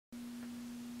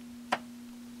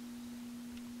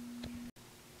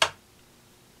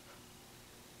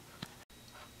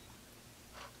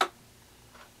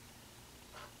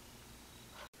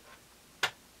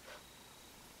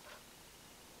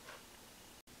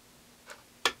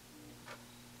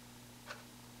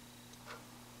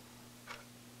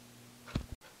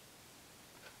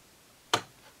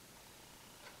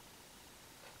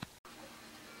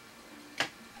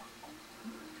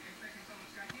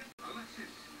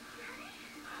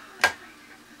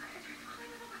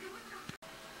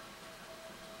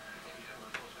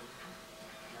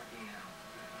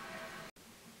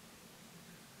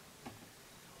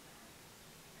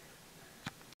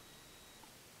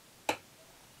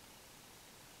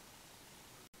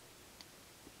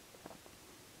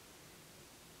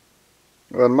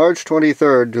On March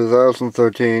 23rd,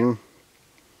 2013,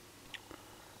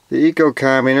 the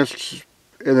eco-communists,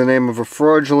 in the name of a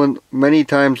fraudulent, many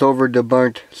times over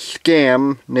debunked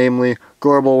scam, namely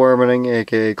global warming,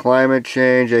 aka climate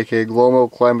change, aka global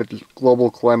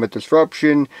climate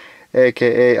disruption,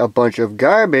 aka a bunch of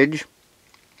garbage,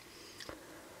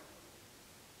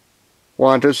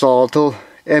 want us all to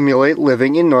emulate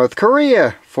living in North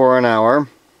Korea for an hour.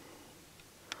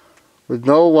 With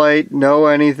no light, no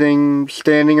anything,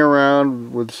 standing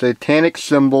around with satanic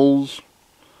symbols,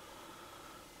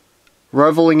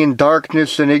 reveling in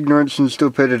darkness and ignorance and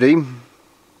stupidity.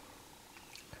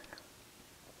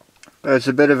 As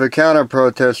a bit of a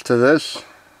counter-protest to this,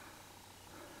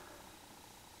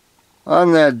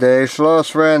 on that day,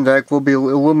 Schloss Randeck will be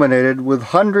illuminated with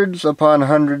hundreds upon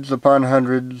hundreds upon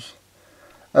hundreds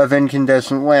of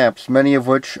incandescent lamps, many of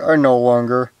which are no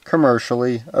longer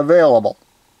commercially available.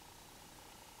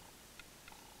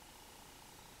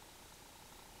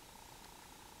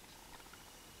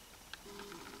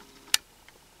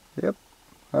 Yep,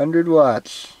 100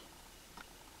 watts.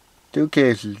 2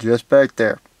 cases just back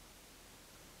there.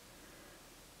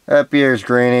 Happy years,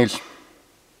 Greenies.